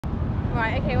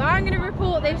Right, okay, well I'm going to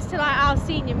report this to like our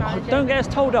senior manager. Oh, don't get us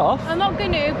told off. I'm not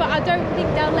going to, but I don't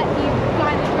think they'll let you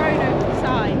fly the drone over the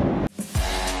side.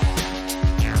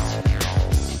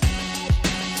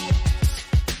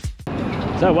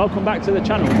 So welcome back to the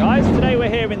channel, guys. Today we're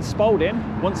here in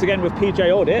Spalding, once again with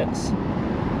djaudits,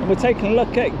 and we're taking a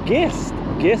look at GIST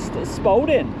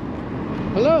Spalding.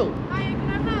 Hello. Hiya,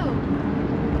 can I help?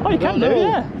 Oh, you can do,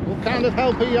 yeah. What kind of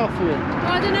help are you offering?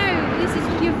 Well, I don't know, this is,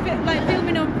 you're like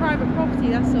filming on private property,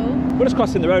 that's all. We're just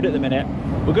crossing the road at the minute.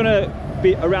 We're going to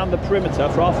be around the perimeter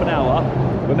for half an hour.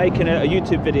 We're making a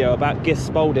YouTube video about GIST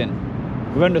Spalding.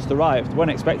 We've only just arrived,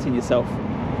 weren't expecting yourself.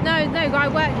 No, I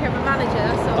work here, I'm a manager,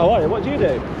 that's all. Oh, what do you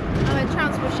do? I'm a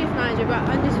transport shift manager, but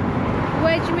I'm just,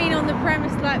 where do you mean on the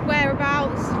premise, like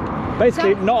whereabouts?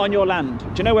 Basically, not on your land. Do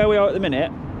you know where we are at the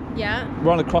minute? Yeah.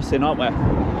 We're on the crossing, aren't we? Well,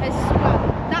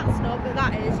 that's not, but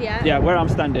that is, yeah. Yeah, where I'm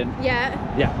standing. Yeah.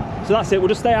 Yeah. So that's it, we'll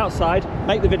just stay outside,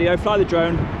 make the video, fly the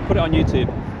drone, put it on YouTube.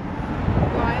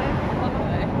 Right.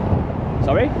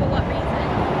 Sorry? For what reason?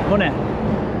 Money.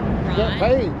 Get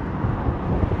paid.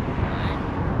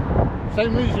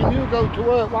 Same reason you go to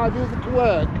work. Why do you go to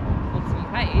work? Want to be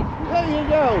paid? There you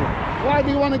go. Why do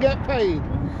you want to get paid?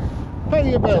 Pay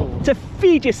your bills. To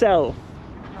feed yourself.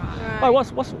 Right. Oh,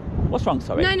 what's wrong,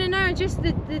 sorry? No, just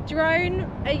the drone.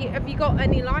 Have you got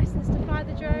any license to fly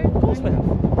the drone? Of course we have.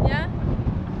 Yeah?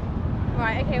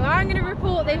 Right, okay, well I'm going to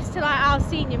report this to like our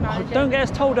senior manager. Oh, don't get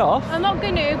us told off. I'm not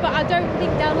going to, but I don't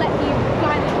think they'll let you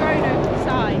fly the drone over the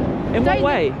side. In what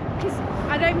way? Because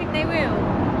I don't think they will.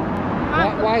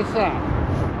 Why is that?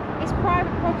 It's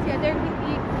private property, I don't think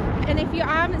you... And if you,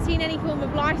 I haven't seen any form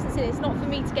of licensing, it's not for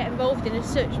me to get involved in as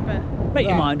such, but... Make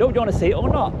your mind up, do you want to see it or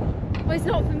not? Well, it's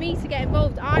not for me to get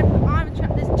involved.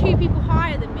 There's two people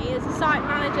higher than me, there's a site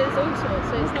manager, there's all sorts,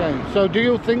 so it's Okay, not... so do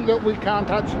you think that we can't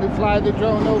actually fly the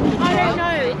drone over the I don't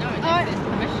side? know.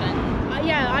 Permission.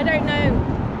 Yeah, I don't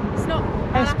know. It's not...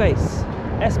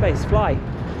 Airspace, fly.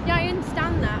 Yeah, I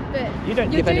understand that, but... You don't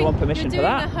give anyone permission for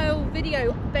that. You're doing the whole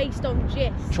video based on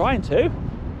GIST. Trying to.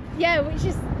 Yeah, which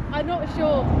is... I'm not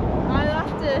sure. I'll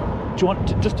have to... Do you want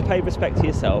to, just to pay respect to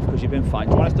yourself, because you've been fined,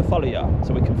 do you want us to follow you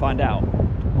so we can find out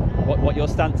what your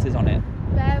stance is on it?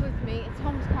 Bear with me.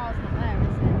 Tom's car's not there, is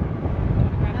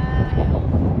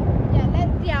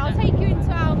it? Yeah, I'll take you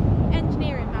into our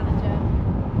engineering manager.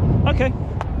 Okay.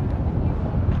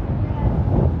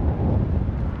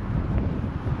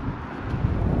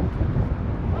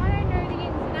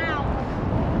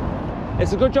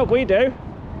 It's a good job we do.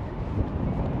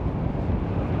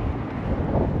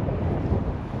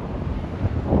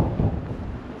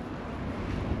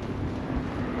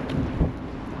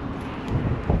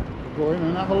 Go in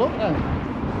and have a look then.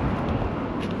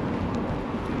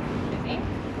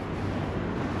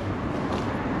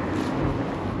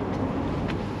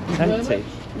 Empty.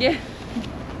 Yeah.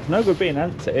 It's no good being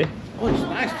empty. Oh, it's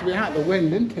nice to be out the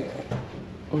wind, isn't it?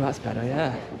 Oh, that's better,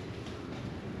 yeah.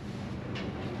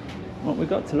 What we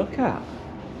got to look at?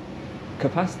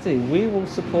 Capacity. We will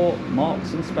support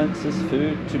Marks and Spencer's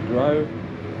food to grow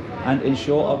and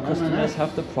ensure our customers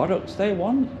have the products they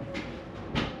want.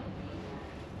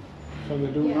 So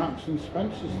they do Marks and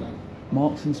Spencer's then?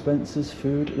 Marks and Spencer's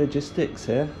food logistics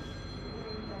here.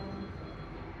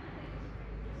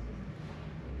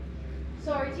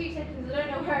 Sorry, 2 seconds. I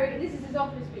don't know where it is. This is his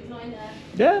office, but it's not in there.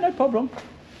 Yeah, no problem.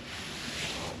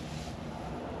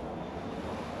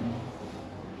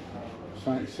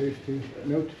 Site safety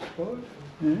notice board.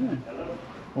 Yeah.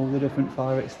 All the different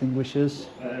fire extinguishers.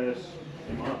 They've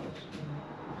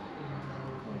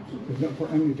not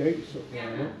put any dates up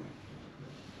there, look.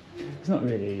 It's not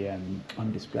really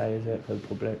on display, is it, for the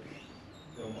public?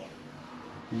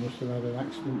 You must have had an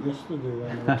accident yesterday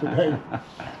then, or today.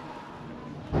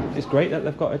 It's great that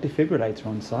they've got a defibrillator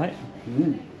on site.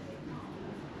 Mm.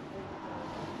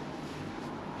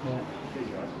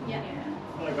 Yeah.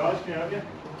 Hello guys, can I help you?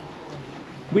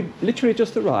 We literally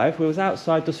just arrived. We was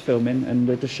outside just filming, and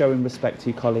we're just showing respect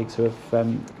to your colleagues who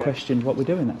have questioned what we're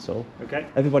doing, that's all. Okay.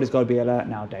 Everybody's got to be alert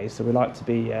nowadays, so we like to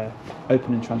be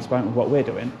open and transparent with what we're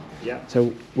doing. Yeah.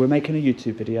 So we're making a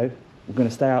YouTube video. We're going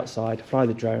to stay outside, fly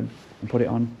the drone, and put it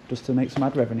on just to make some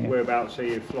ad revenue. Whereabouts are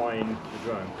you flying the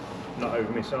drone? Not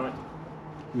over my site?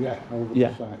 Yeah, over Yeah.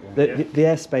 the site, yeah. The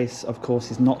airspace, of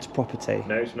course, is not property.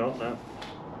 No, it's not, no.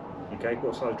 Okay,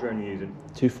 what size drone are you using?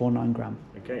 249 gram.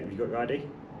 Okay, have you got your ID?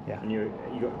 Yeah. And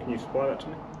can you supply that to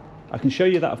me? I can show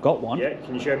you that I've got one. Yeah,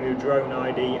 can you show me your drone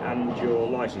ID and your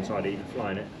license ID for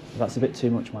flying it? That's a bit too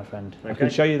much, my friend. I Okay. can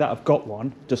show you that I've got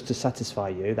one, just to satisfy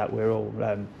you that we're all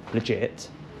legit.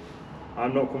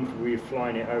 I'm not comfortable with you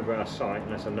flying it over our site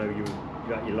unless I know you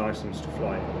got your license to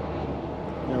fly it.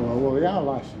 Yeah, well, we are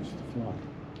licensed to fly.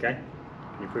 Okay?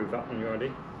 Can you prove that on your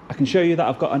ID? I can show you that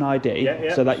I've got an ID, Yeah,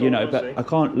 so that that's you all know, I but wanna see. I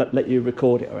can't let you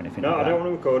record it or anything No, like I that. don't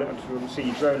want to record it. I just want to see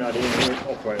your drone ID and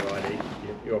your operator ID,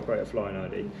 your operator flying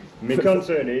ID. My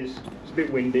concern is, it's a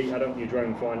bit windy, I don't want your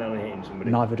drone flying down and hitting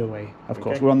somebody. Neither do we, of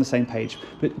course. Okay. We're on the same page.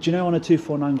 But do you know on a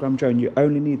 249 gram drone, you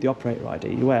only need the operator ID?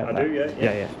 You aware of I that? do,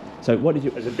 yeah. Yeah. So what did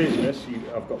you... As a business,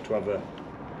 I've got to have a...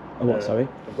 what, sorry?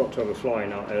 I've got to have a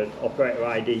flying operator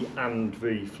ID and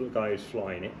the guy who's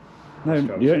flying it. No, Let's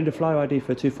you go. don't need a flyer ID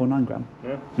for a 249 gram.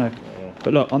 No? No. Oh,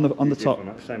 But look, on the easier top, for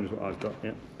that, same as what I've got,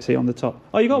 yeah. see on the top.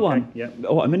 Oh, you got Okay, one? yeah.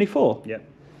 What, a Mini 4? Yeah.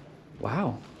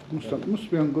 Wow.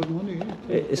 Must be on good money,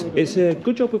 yeah. It's a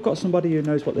good job we've got somebody who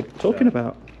knows what they're talking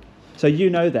about. So you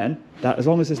know then that as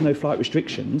long as there's no flight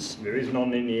restrictions, There is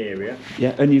none in the area.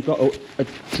 yeah, and you've got a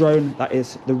drone that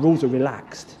is, the rules are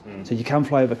relaxed, so you can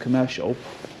fly over commercial.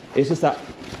 It's just that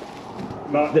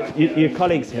your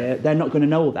colleagues here, they're not going to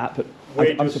know all that, but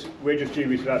We're just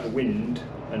dubious about the wind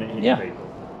and it hitting Yeah.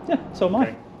 people. yeah, so am I.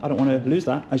 Okay. I don't want to lose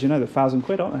that. As you know, they're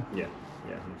 £1,000, aren't they? Yeah,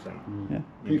 yeah, 100%. Yeah.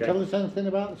 Can you Okay. tell us anything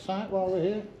about the site while we're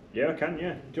here? Yeah, I can,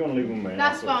 yeah. Do you want to leave one with me?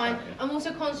 That's I'll sort fine. it out, yeah. I'm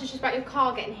also conscious just about your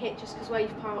car getting hit just because where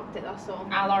you've parked it, that's all.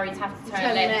 Our lorries have to turn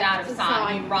Turn left left out of to sight.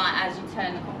 side. You right as you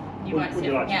turn. You won't Would see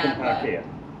you it like from to here, come park but here?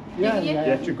 Yeah,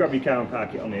 Yeah, just grab your car and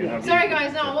park it on here. and have Sorry you-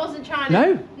 guys, no, I wasn't trying to.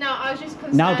 No. No, I was just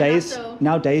concerned. that's all.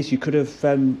 Nowadays you could have,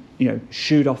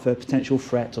 shooed off a potential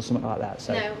threat or something like that.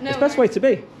 So No, no it's the best way worries. to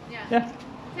be. Yeah. Yeah.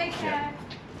 Take care.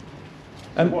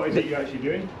 What is it you're actually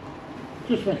doing?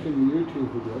 Just making a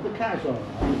YouTube video. The car's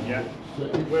alright. Yeah.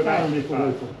 It's Whereabouts down is a it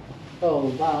little bit. Oh,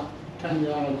 about 10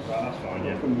 yards. Right, that's fine,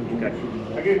 yeah. From the Okay. junction.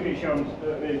 I'll give you a show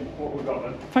what we've got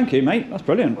then. Thank you, mate. That's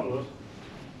brilliant. Follow us.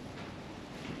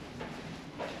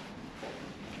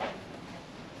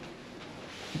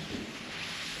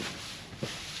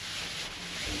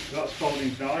 That's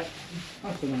Spalding side.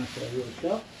 That's a nice area of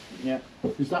shot. Yeah.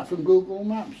 Is that from Google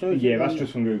Maps? Or is Yeah, it that's on-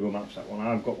 just from Google Maps, that one.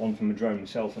 I've got one from a drone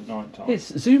myself at night time.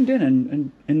 It's zoomed in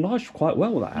and enlarged quite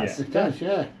well, that has. Yeah. It does,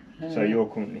 yeah. So you're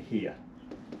currently here.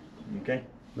 Okay?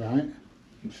 Right.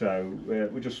 So we're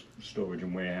just storage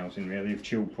and warehousing really of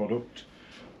chilled product.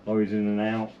 Lorries in and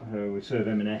out. We serve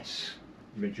M&S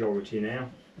majority now.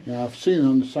 Yeah, I've seen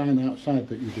on the sign outside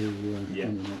that you do Yeah.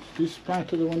 M&S. Do you supply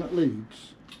to the one at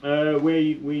Leeds?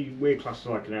 We're classed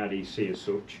like an RDC as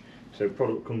such. So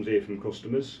product comes here from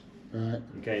customers. Right.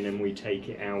 Okay, and then we take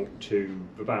it out to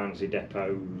the Barnsley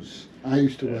depots. I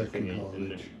used to work in thingy,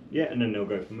 haulage. yeah, and then they'll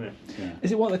go from there. Yeah.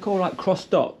 Is it what they call like cross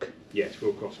dock? Yes,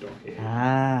 we'll cross dock here.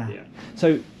 Ah. Yeah.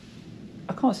 So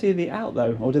I can't see the out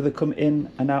though, or do they come in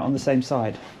and out on the same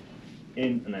side?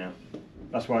 In and out.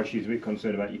 That's why she's a bit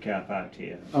concerned about your car parked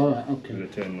here. Alright, With okay. a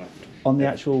turn left. On the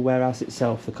Yeah. actual warehouse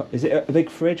itself, is it a big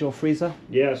fridge or freezer?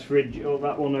 Yes, fridge. Oh,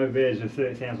 that one over there is a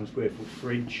 30,000 square foot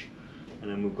fridge, and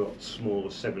then we've got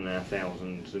smaller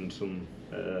 7,500 and some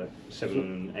 7,000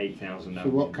 and 8,000. So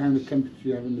what kind of temperature do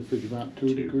you have in the fridge? About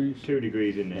 2 degrees? 2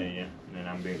 degrees in there, yeah, and then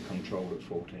ambient control at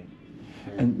 14.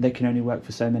 And they can only work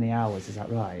for so many hours, is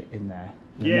that right, in there?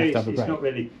 And Yeah, you have to it's have a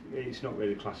break? not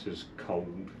really classed as cold.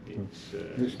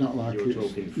 It's not like you're it's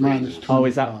talking minus freezers. Oh,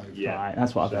 is that 25. Yeah. right?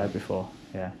 That's what I've So- heard before.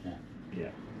 Yeah. Yeah.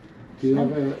 Do you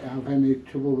ever have any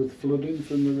trouble with flooding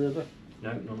from the river?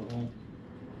 No, not at all.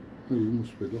 Well, you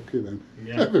must be lucky then.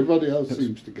 Yeah. Everybody else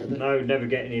seems to get it. No, never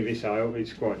get any of this aisle.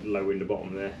 It's quite low in the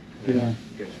bottom there. Yeah.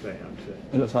 Goes straight up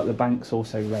to. It looks like the bank's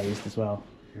also raised as well.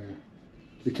 Yeah.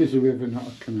 It is a river, not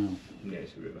a canal. Yeah,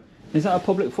 it's a river. Is that a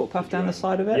public footpath down the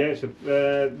side of it? Yeah,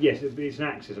 it's an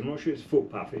access. I'm not sure it's a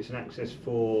footpath. It's an access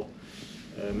for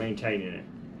maintaining it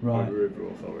by Right. the River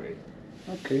Authority.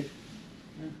 Okay.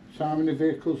 Yeah. So how many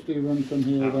vehicles do you run from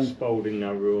here At then? Spalding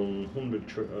now run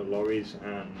 100 lorries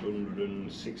and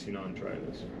 169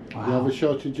 trailers. Do you have a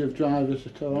shortage of drivers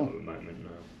at all? Not at the moment, no.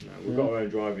 We've Yeah. got our own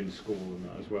driving school and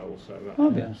that as well. So that, Oh,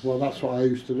 Yeah. Well, that's what I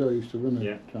used to do. I used to run a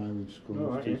Yeah. driving school Oh, with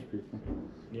right, these yeah. people.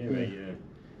 yeah,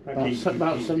 that About, keeps-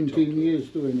 about keeps 17 top. years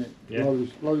doing it. Yeah.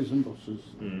 Lorries and buses.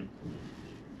 Mm.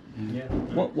 Yeah.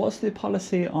 What's the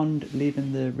policy on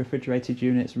leaving the refrigerated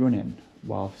units running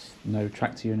whilst no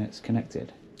tractor units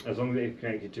connected? As long as it's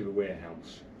connected to the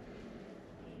warehouse.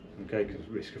 Okay, because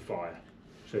risk of fire.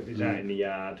 So if it's out in the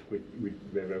yard,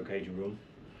 we're okay to run.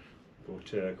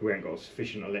 But we ain't got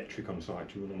sufficient electric on site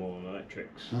to run them all on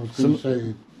electrics. I was going to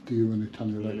say, do you run it on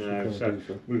electric No, or so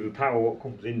diesel? with the power what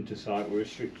comes into site, we're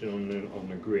restricted on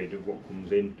the grid of what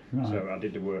comes in. Right. So I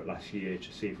did the work last year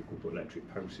to see if we could put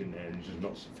electric posts in there, and it's just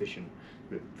not sufficient.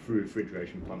 The through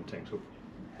refrigeration plant takes up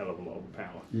a hell of a lot of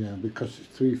power. Yeah, because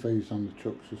it's 3-phase on the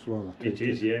trucks as well. I It take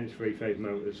is, yeah. It's 3-phase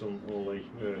motors on all the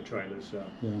trailers. So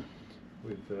Yeah.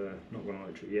 We've not gone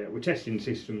electric yet. We're testing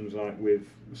systems like with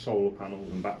solar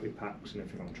panels and battery packs and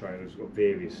everything on trailers. We've got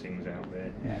various things out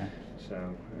there. Yeah.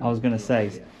 So I was going to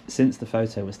say, yeah. since the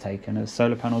photo was taken, has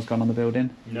solar panels gone on the building?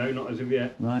 No, not as of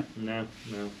yet. Right. No.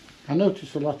 I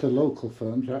notice a lot of local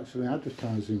firms are actually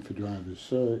advertising for drivers,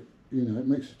 so you know it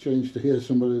makes a change to hear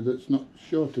somebody that's not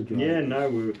sure to drive. Yeah, no,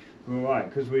 we're all right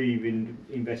because we've been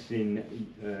investing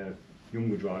in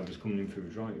younger drivers coming in through the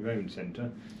driving centre.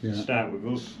 Yeah. Start with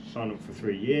us, sign up for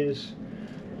 3 years.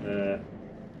 That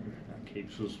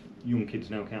keeps us. Young kids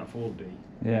now can't afford D.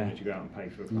 Yeah. They need to go out and pay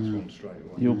for a class 1 straight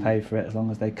away. You'll pay for it as long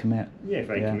as they commit. Yeah, if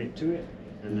they commit to it,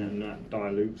 and then that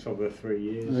dilutes over 3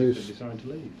 years if they decide to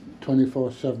leave.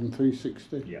 24/7,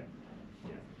 360. Yeah.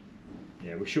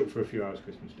 We're shut for a few hours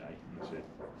Christmas Day. That's it.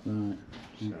 Right.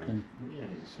 So, Okay. yeah,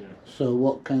 it's So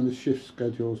what kind of shift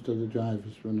schedules do the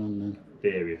drivers run on then?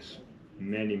 various.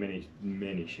 Many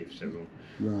shifts they run.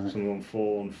 Right. Some are on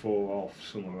 4 on 4 off.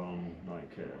 Some are on like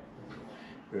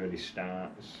early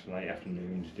starts, late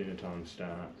afternoons, dinner time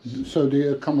starts. So do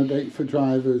you accommodate for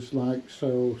drivers like,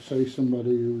 so say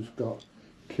somebody who's got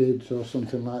kids or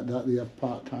something like that, they have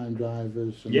part-time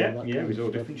drivers and all that kind there's of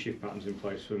all stuff? different shift patterns in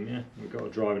place for them, yeah. We've got a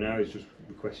driver now who's just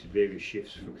requested various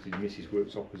shifts because his missus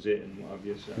works opposite and what have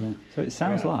you, so. Yeah. So it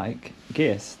sounds like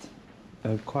Gist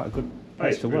are quite a good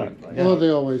place it's to a really work. place. Well, they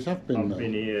always have been I've though.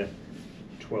 been here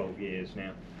 12 years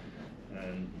now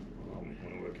and I wouldn't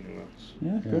want to work anywhere else.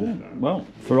 Yeah, Yeah. brilliant. Well,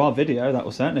 for our video, that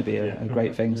will certainly be a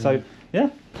great thing. So, yeah,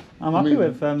 I'm I happy mean,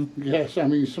 with. Yes, I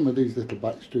mean some of these little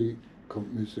backstreet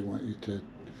companies, they want you to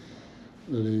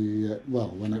really, well,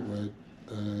 when it were,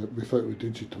 before it was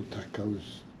digital tech, I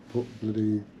was put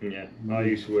bloody, Yeah, I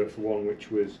used to work for one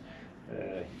which was,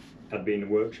 I'd been in the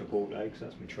workshop all day because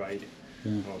that's my trade.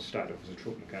 yeah, I started off as a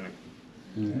truck mechanic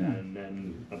yeah. and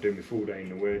then I'd do my full day in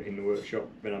the workshop,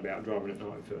 then I'd be out driving at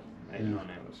night for 8 or 9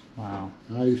 hours. Wow.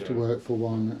 I used to work for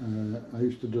one, I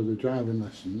used to do the driving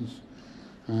lessons,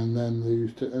 and then they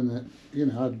used to, you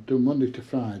know, I'd do Monday to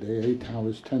Friday, 8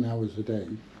 hours, 10 hours a day,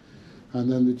 and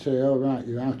then they'd say, oh right,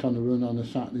 you're out on the run on a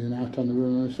Saturday and out on the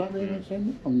run on a Saturday, and I'd say,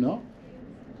 no, I'm not,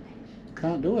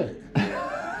 can't do it.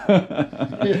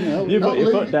 You know, You put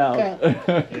your foot down.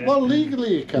 Yeah. Well,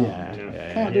 legally you can't.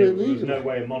 Yeah. Can't do it There was legally. no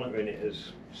way of monitoring it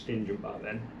as stringent back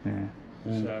then. Yeah.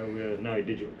 Yeah. So now your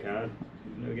digital card,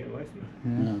 there's no getting away from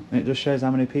it. Yeah. And it just shows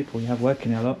how many people you have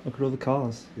working here. Look at all the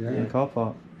cars in the car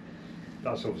park.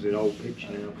 That's obviously an old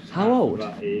picture now. How old?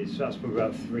 That's probably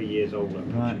about 3 years old, that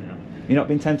picture Right. now. You've not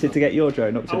been tempted to get your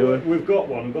drone up to do it? We've got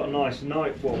one. We've got a nice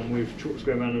night one with trucks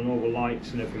going around and all the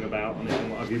lights and everything about on it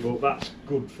and what have you. But that's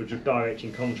good for just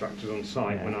directing contractors on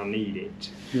site when I need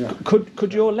it. Yeah.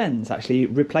 Could your lens actually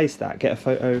replace that? Get a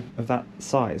photo of that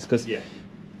size? Because Yeah.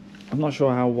 I'm not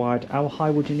sure how high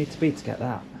would you need to be to get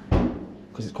that?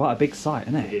 Because it's quite a big site,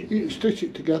 isn't It it? is. You can stitch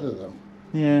it together though.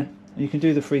 Yeah. You can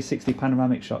do the 360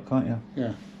 panoramic shot, can't you?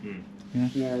 Yeah. Mm.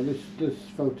 Yeah, there's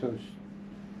photos,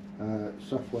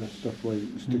 software stuff where you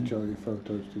can stitch all your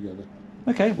photos together.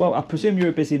 Okay. Well, I presume you're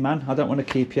a busy man. I don't want to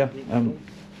keep you.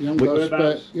 You haven't, got a spare,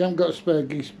 Whereabouts? you haven't got a spare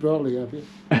geese brolly, have you?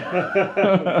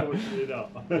 Unfortunately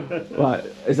not. Right.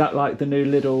 Is that like the new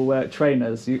little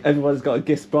trainers? Everyone's got a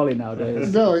Gist brolly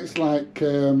nowadays. No, it's like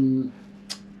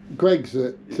Greg's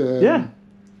at... Yeah.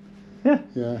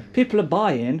 Yeah. People are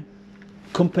buying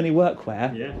company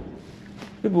workwear. Yeah.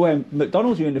 You'll be wearing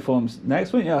McDonald's uniforms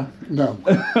next, won't you? No.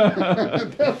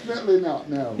 Definitely not,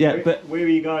 no. Yeah, but Where are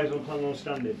you guys on planning on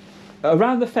standing?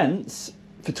 around the fence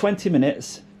for 20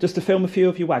 minutes, just to film a few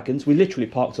of your wagons. We literally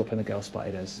parked up and the girl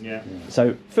spotted us. Yeah.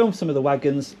 So film some of the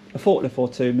wagons, a forklift or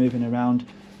two moving around,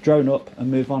 drone up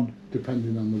and move on.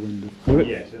 Depending on the wind.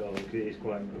 Yes, it's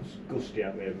quite gusty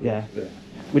out there. Yeah.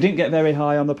 We didn't get very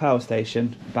high on the power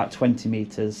station, about 20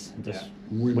 metres. Just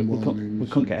Wind we warnings.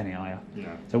 couldn't get any higher. No.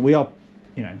 So we are,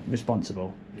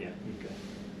 responsible. Yeah. Okay.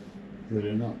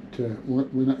 We're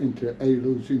not into A,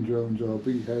 losing drones, or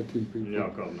B, hurting people. No,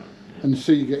 God no. And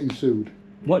C, getting sued.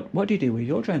 What do you do with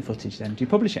your drone footage then? Do you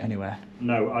publish it anywhere?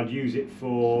 No, I'd use it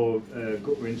for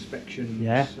gutter inspections.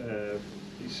 Yeah.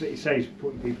 It saves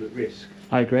putting people at risk.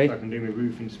 I agree. So I can do my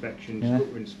roof inspections, Yeah.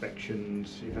 gutter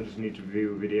inspections. If I just need to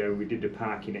review a video, we did a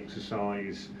parking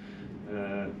exercise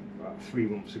about 3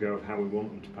 months ago of how we want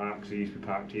them to park. So they used to be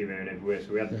parked here, there, and everywhere.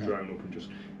 So we had the drone up and just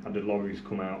had the lorries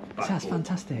come out. back That's up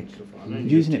fantastic. and stuff like that. And then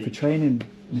Using just it for teach. training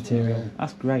material. Yeah.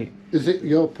 That's great. Is it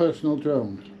your personal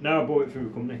drone? No, I bought it through a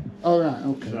company. Oh, right,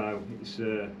 okay. So it's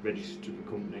registered to the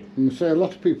company. And say a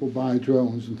lot of people buy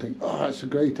drones and think, oh, that's a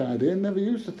great idea, and never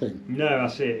use the thing. No,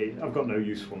 that's it. I've got no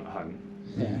use for one at home.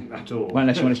 Yeah. At all. Well,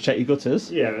 unless you want to check your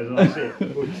gutters. Yeah, that's it.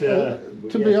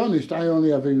 But To be honest, I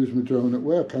only ever use my drone at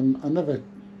work. I never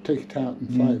take it out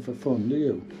and fly it for fun, do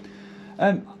you?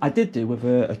 I did do with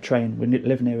a train. We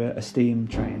live near a steam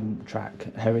train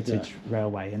track, Heritage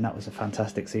Railway, and that was a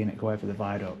fantastic scenic go over the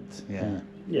viaduct. Yeah,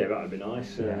 that'd be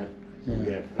nice. Yeah.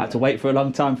 I had to wait for a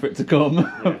long time for it to come.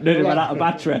 Nearly ran out of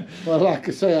battery. Well, like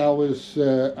I say, I was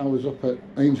up at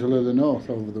Angel of the North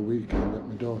over the weekend at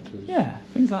my daughter's. Yeah,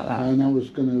 things like that. And I was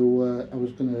going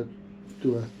to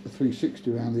do a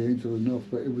 360 around the Angel of the North,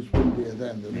 but it was windier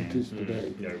then than it is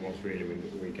today. Yeah, it was really windy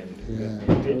at the weekend. Yeah.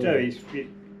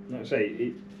 Like I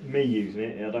say, me using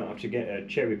it, I don't have to get a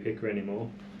cherry picker anymore.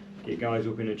 Get guys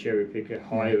up in a cherry picker,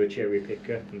 hire a cherry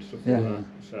picker and stuff like that.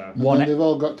 So And they've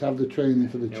all got to have the training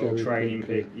for the cherry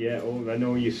picker. And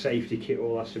all your safety kit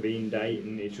all has to be in date,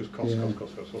 and it just costs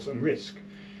and risk.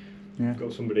 You've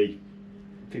got somebody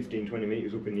 15-20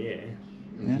 metres up in the air,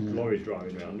 and lorries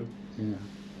driving around them. Yeah.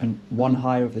 And one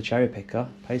hire of the cherry picker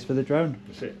pays for the drone.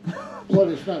 That's it. Well,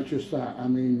 it's not just that. I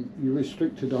mean, you're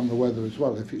restricted on the weather as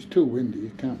well. If it's too windy,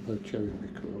 you can't put a cherry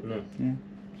picker up. No. Yeah.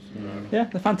 Yeah,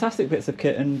 they're fantastic bits of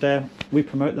kit, and we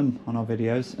promote them on our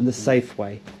videos in the safe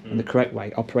way and the correct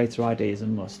way. Operator ID is a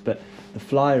must, but the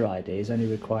flyer ID is only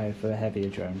required for a heavier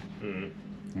drone.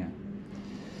 Yeah.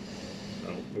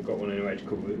 Well, we've got one anyway to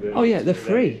cover it. Oh yeah, they're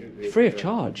free of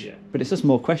charge. Yeah. But it's just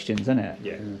more questions, isn't it?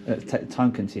 Yeah.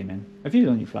 Time consuming. Have you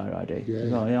done your flyer ID? Yeah.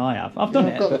 Well, yeah, I have. I've done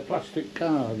it. I've got a plastic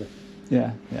card.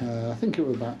 Yeah. I think it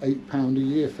was about £8 a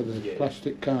year for the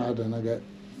plastic card, and I get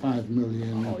 5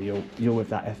 million. Oh, you're with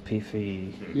that FP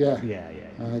fee. Yeah. Yeah.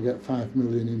 I get 5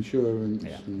 million insurance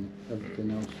and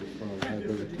everything else as well.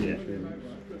 Liability insurance.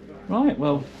 Right,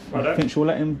 well, I think we'll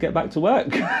let him get back to work.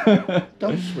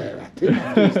 Don't swear at him,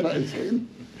 just let us in.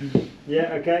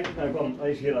 Yeah, okay, no problem.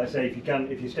 Like I say,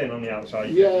 if you're staying on the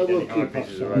outside, we'll keep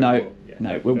outside. No,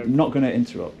 we're not going to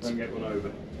interrupt. Don't get one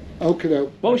over. Okay.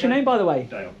 What was your name, by the way?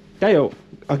 Dale. Dale.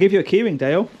 I'll give you a keyring,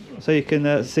 Dale, so you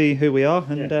can see who we are,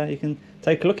 and you can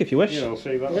take a look if you wish. Yeah, I'll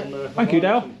see that on Thank you,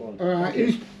 Dale. Alright,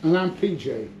 and I'm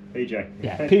PJ. PJ.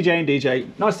 Yeah, PJ and DJ.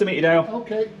 Nice to meet you, Dale.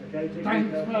 Okay.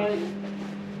 Thanks, bye.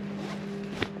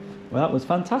 Well, that was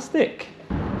fantastic.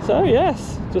 So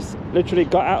yes, just literally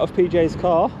got out of PJ's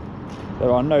car. There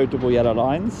are no double yellow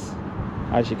lines,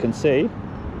 as you can see.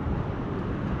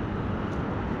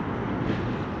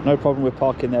 No problem with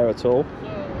parking there at all.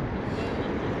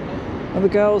 And the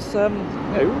girls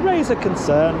raise a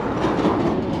concern.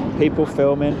 People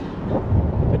filming.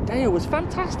 But Dale was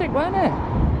fantastic, wasn't it?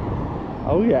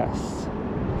 Oh yes.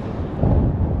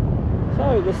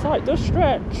 So the site does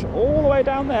stretch all the way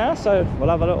down there, so we'll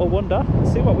have a little wander and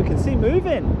see what we can see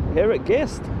moving here at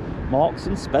Gist. Marks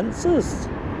and Spencer's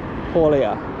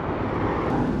haulier.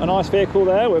 A nice vehicle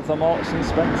there with the Marks and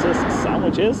Spencer's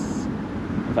sandwiches.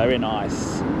 Very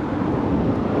nice.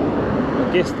 A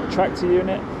Gist tractor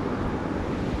unit.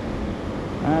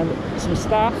 And some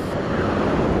staff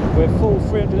with full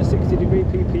 360-degree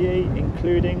PPE,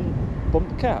 including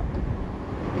bump cap.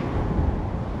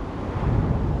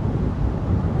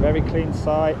 Very clean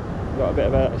site, got a bit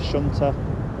of a shunter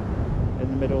in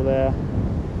the middle there,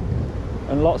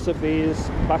 and lots of these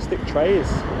plastic trays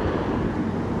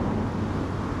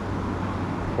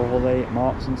for the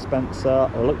Marks and Spencer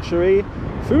luxury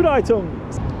food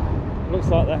items. Looks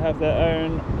like they have their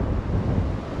own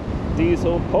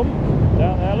diesel pump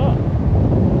down there, look.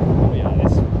 Oh yeah,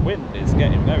 this wind is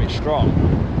getting very strong.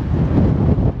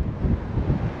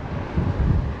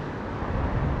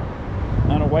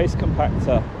 And a waste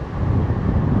compactor.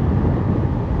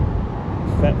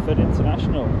 Thetford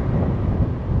International.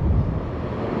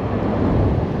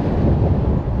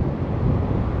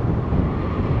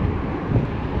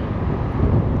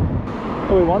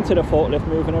 Well, we wanted a forklift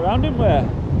moving around, didn't we?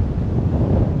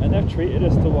 And they've treated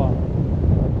us to one.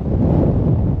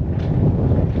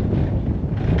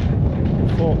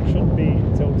 The fork should be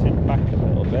tilted back a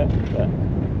little bit, but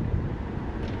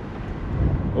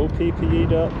all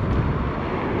PPE'd up.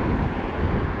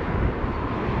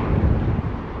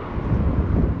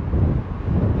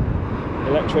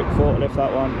 Electric forklift,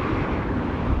 that one.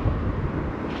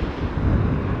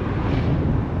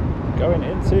 Going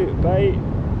into bay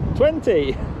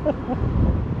 20.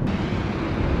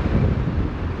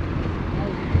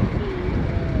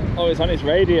 Oh, it's on its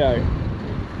radio.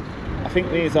 I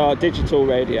think these are digital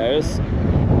radios.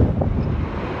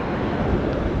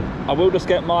 I will just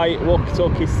get my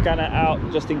walkie-talkie scanner out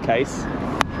just in case.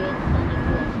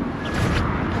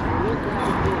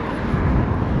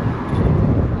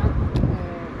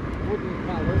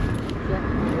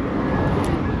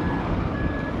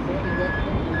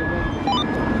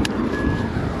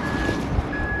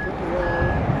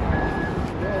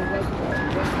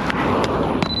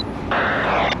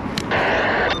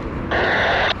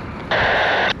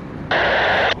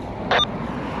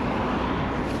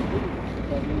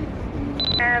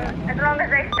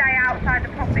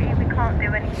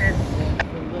 Houston.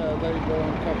 From there, they go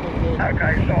on top of the...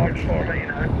 Okay, so I'll just let you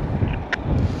know.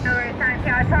 No worries, thank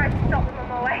you. I tried to stop them on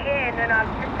my way in and I've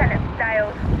just sent it to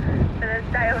Dale. So there's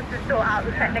Dale to sort out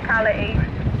the technicalities.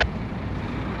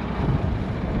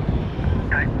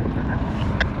 Okay.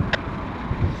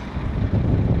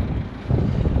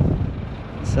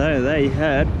 So there you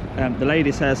heard, the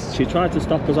lady says she tried to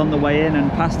stop us on the way in and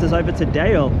passed us over to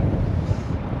Dale.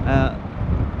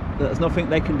 There's nothing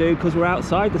they can do because we're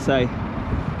outside, they say.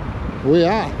 We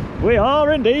are. We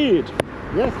are indeed.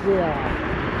 Yes, we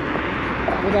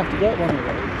are. We'd have to get one of those.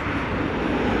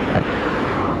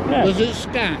 Yeah. Does it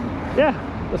scan? Yeah,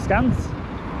 the scans.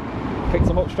 Picks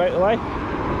them up straight away.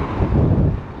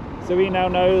 So he now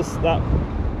knows that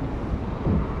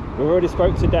we've already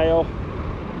spoke to Dale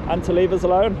and to leave us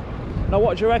alone. Now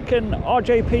what do you reckon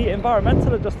RJP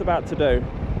Environmental are just about to do?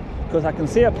 Because I can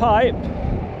see a pipe.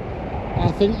 I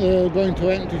think they're going to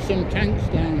empty some tanks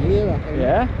down here, I think.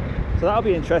 Yeah, so that'll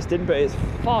be interesting, but it's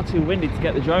far too windy to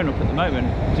get the drone up at the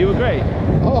moment. Do you agree?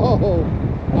 Oh,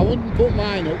 I wouldn't put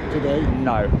mine up today.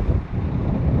 No.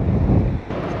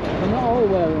 They're not all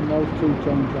wearing those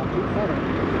two-tone jackets, are they?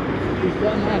 He's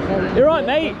got a nice orange. You're right,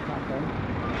 mate.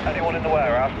 Anyone in the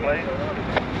warehouse, please?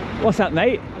 What's that,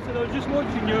 mate? I said I was just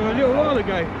watching you a little while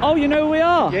ago. Oh, you know who we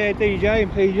are? Yeah, DJ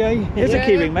and PJ. Here's a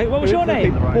keyring, mate. What was your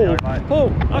name? Paul. Paul.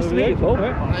 Nice to meet you, Paul.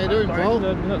 How you doing, Paul?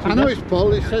 I know it's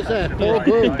Paul, it says there, Paul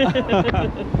Good.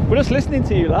 We're just listening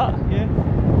to you, lot. Yeah.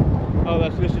 Oh,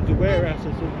 that's listening to warehouse.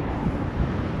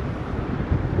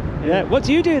 Yeah. What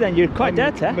do you do then? You're quite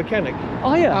dirty. Mechanic.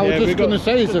 Oh, yeah. I was we just got- going to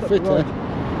say he's a fitter.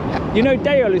 You know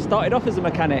Dale, who started off as a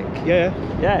mechanic? Yeah,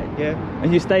 Yeah. yeah,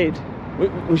 And you stayed.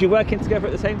 Was you working together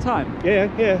at the same time? yeah,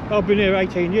 yeah. I've been here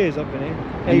 18 years. I've been here.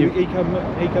 And He come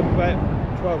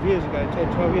about 12 years ago,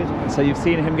 10, 12 years ago. So you've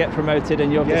seen him get promoted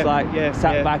and you're just like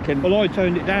sat back and... Well, I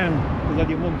toned it down because I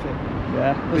didn't want it.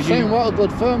 Yeah. They're saying what a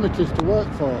good firm it is to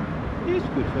work for. Yeah, it's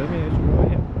good for me. It's all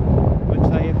right. Yeah. Went to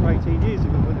stay here for 18 years. It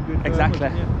was a good firm, Exactly.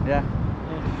 wasn't it? Yeah.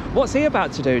 What's he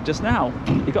about to do just now?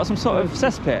 You got some sort of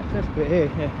cesspit? That's a bit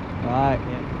here. Yeah. Right.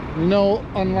 Yeah. No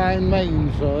online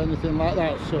mains or anything like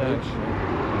that, so No. it's...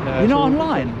 No, You're it's not all-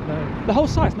 online? No. The whole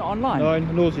site's not online? No,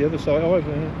 nor's the other side either.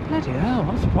 Yeah. Bloody hell,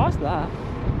 I'm surprised at that.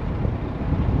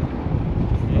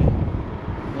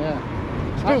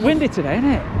 Yeah. It's a bit windy today, isn't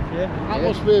it? Yeah. That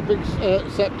must be a big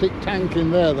septic tank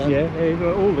in there then. Yeah, yeah, you've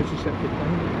got all this is septic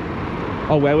tank.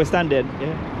 Oh, where we're standing?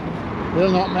 Yeah.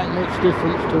 They'll not make much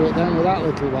difference to it then with that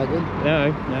little wagon.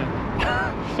 No, no.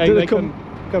 Hey, Do they they come-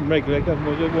 come regularly, come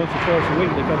once or twice a week.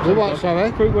 They come Do what,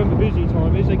 sometimes. sorry? When the busy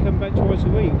time is, they come back twice a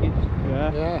week. It's,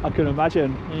 Yeah. I can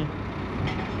imagine. yeah.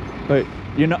 But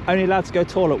you're not only allowed to go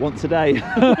toilet once a day.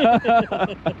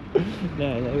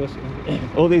 No, it was.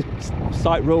 All these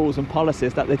site rules and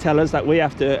policies that they tell us that we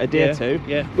have to adhere Yeah, to.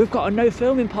 yeah. We've got a no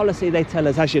filming policy, they tell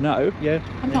us, as you know. Yeah.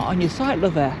 I'm not on your site,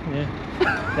 lover. Yeah.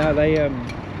 No,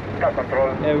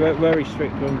 they're very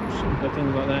strict on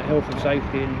things like that, health and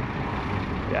safety, and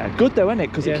Yeah, good though, isn't it?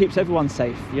 Because Yeah. it keeps everyone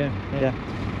safe. yeah. Yeah.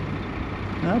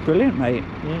 No, brilliant, mate.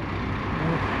 Yeah.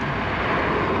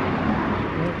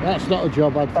 That's not a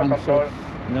job I'd fancy.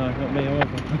 No, not me either.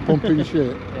 Pumping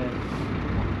shit. Yeah.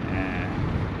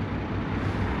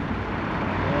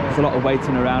 There's a lot of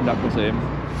waiting around, I presume.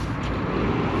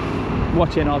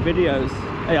 Watching our videos.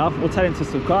 Hey, we'll tell him to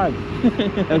subscribe.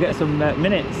 He'll get some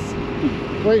minutes.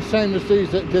 Well, it's same as these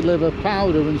that deliver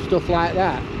powder and stuff like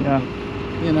that. Yeah.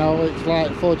 You know, it's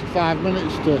like 45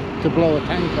 minutes to blow a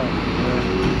tank on.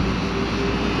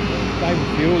 Same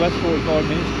with fuel, that's 45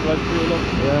 minutes to blow fuel up.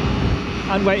 Yeah.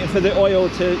 And waiting for the oil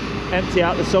to empty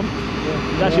out the sump.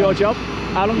 Yeah. That's your job.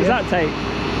 How long does Yeah. that take?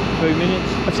 2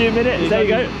 minutes. A few minutes, there you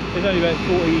go. There's only about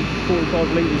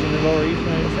 45 litres in the lorry, so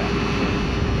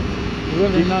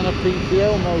Running on a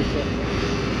PPL motor.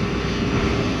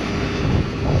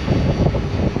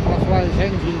 That's why his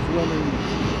engine's running.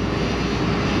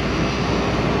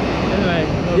 anyway,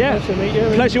 Yeah. nice to meet you.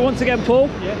 Pleasure once again, Paul.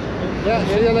 Yeah. Yeah,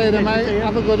 see you later, Nice to see mate. you.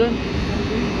 Have a good one.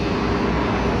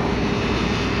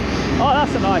 Oh,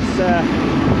 that's a nice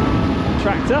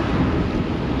tractor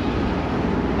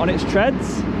on its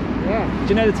treads. Yeah. Do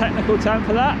you know the technical term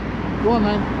for that? Go on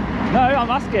then. No, I'm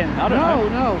asking. I don't know.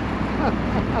 No. I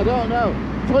don't know.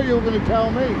 I thought you were going to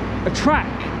tell me. A track.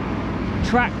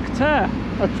 Tractor.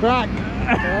 A track.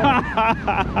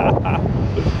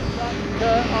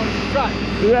 On track.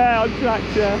 Yeah, on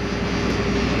tractor.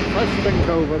 Let's think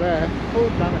over there.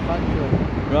 Food manufacturer.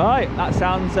 Right, that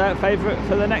sounds favourite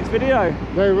for the next video.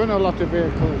 They run a lot of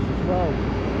vehicles as well.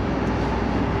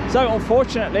 So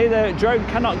unfortunately the drone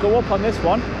cannot go up on this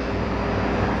one.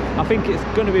 I think it's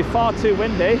going to be far too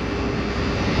windy.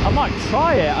 I might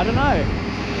try it, I don't know.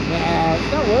 Nah,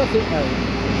 it's not worth it,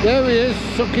 mate. There he is,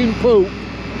 sucking poop.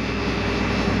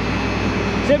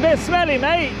 Is it a bit smelly,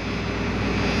 mate?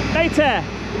 Later,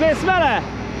 a bit smelly.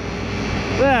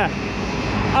 There.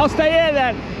 I'll stay here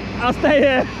then. I'll stay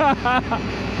here.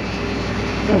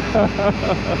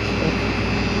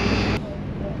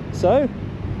 So,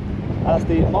 as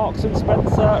the Marks &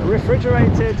 Spencer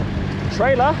refrigerated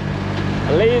trailer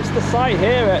leaves the site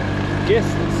here at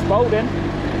Gist Spalding,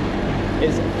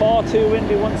 it's far too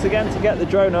windy once again to get the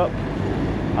drone up.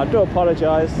 I do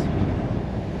apologise.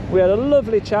 We had a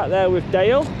lovely chat there with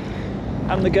Dale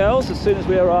and the girls as soon as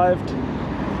we arrived.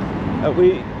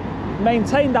 We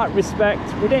maintained that respect.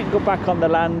 We didn't go back on the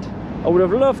land. I would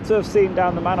have loved to have seen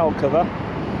down the manhole cover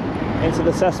into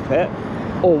the cesspit,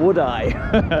 or would I?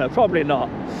 Probably not.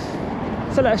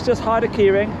 So let's just hide a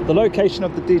keyring. The location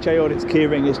of the djaudits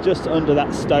keyring is just under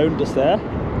that stone just there.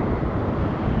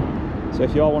 So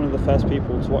if you are one of the first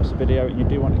people to watch the video and you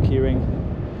do want a keyring,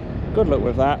 good luck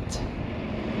with that.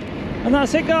 And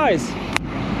that's it, guys.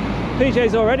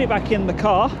 PJ's already back in the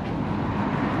car.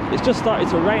 It's just started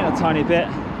to rain a tiny bit.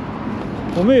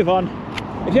 We'll move on.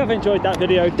 If you have enjoyed that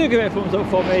video, do give it a thumbs up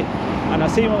for me, and I'll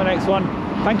see you on the next one.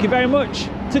 Thank you very much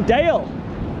to Dale.